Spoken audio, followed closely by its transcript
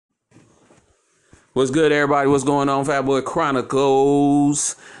What's good, everybody? What's going on, Fat Boy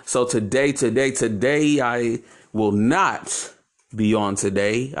Chronicles? So today, I will not be on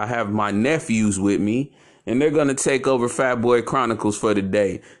today. I have my nephews with me, and they're going to take over Fat Boy Chronicles for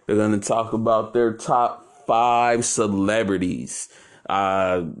today. They're going to talk about their top 5 celebrities.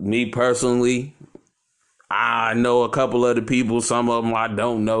 Me personally, I know a couple of the people. Some of them I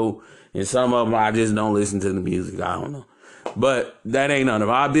don't know, and some of them I just don't listen to the music. I don't know. But that ain't none of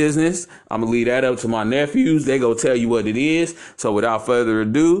our business. I'm going to leave that up to my nephews. They go tell you what it is. So without further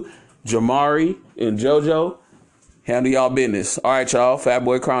ado, Jamari and JoJo, handle y'all business. All right, y'all. Fat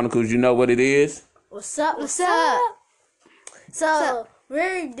Boy Chronicles, you know what it is? What's up? So,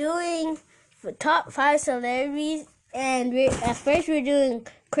 we're doing the top 5 celebrities. And at first we're doing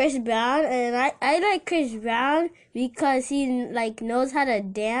Chris Brown. And I like Chris Brown because he knows how to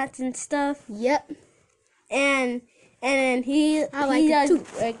dance and stuff. Yep. And then he does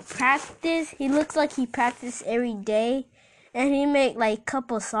practice. He looks like he practices every day, and he make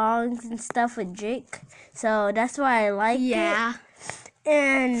couple songs and stuff with Drake. So that's why I like it. Yeah.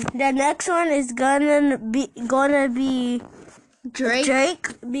 And the next one is gonna be Drake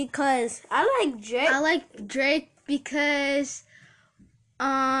because I like Drake. I like Drake because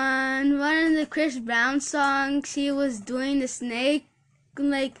on one of the Chris Brown songs, he was doing the snake,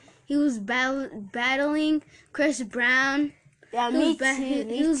 he was battling Chris Brown. Yeah, me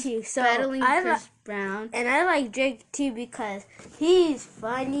too. So battling Chris Brown. And I like Drake too because he's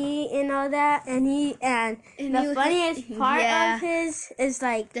funny and all that. And the funniest part of his is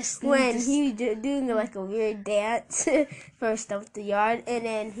when he doing a weird dance for Stump the Yard. And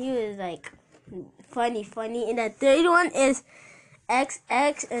then he was funny. And the third one is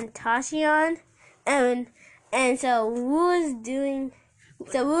XX and Tashion. And so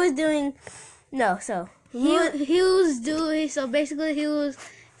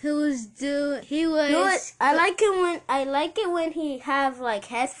I like it when he have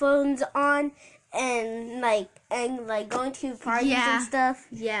headphones on and going to parties and stuff.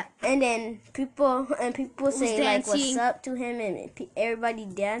 Yeah. And then people say what's up to him and everybody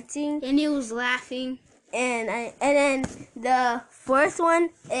dancing. And he was laughing. And then the fourth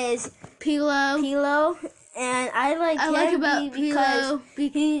one is Pilo. And I like him about because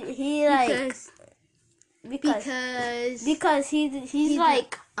Pilo because he's he goes he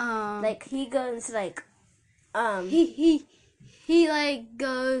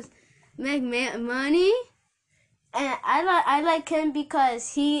goes make money. And I like him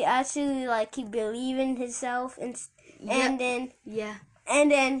because he actually he believe in himself and then he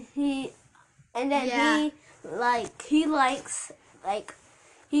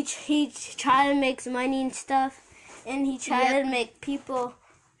try to make money and stuff, and he try to make people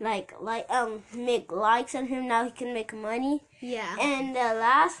make likes on him. Now he can make money. Yeah. And the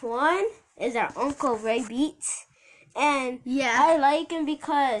last one is our Uncle Ray Beats. And yeah, I like him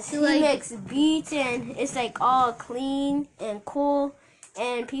because he makes beats and it's all clean and cool,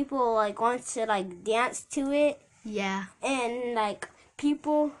 and people want to dance to it. Yeah. And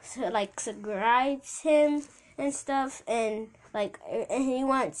people subscribes him and stuff, and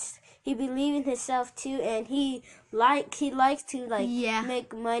he believes in himself too, and he likes to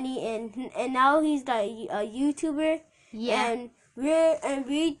make money, and now he's a YouTuber. Yeah.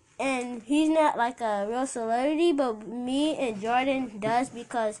 And he's not a real celebrity, but me and Jordan does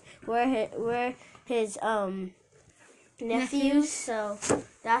because we're his nephews. So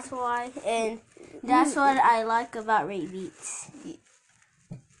that's why, and that's what I like about Ray Beats.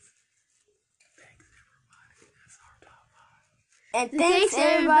 And thanks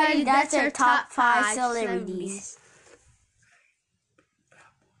everybody. That's our top 5 celebrities.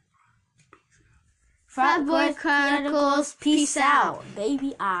 Fat Boy Chronicles, peace out,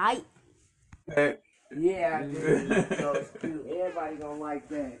 baby. Aight. Yeah, dude. So it's cute. Everybody gonna like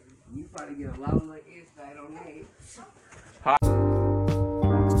that. You probably get a lot of insight on that.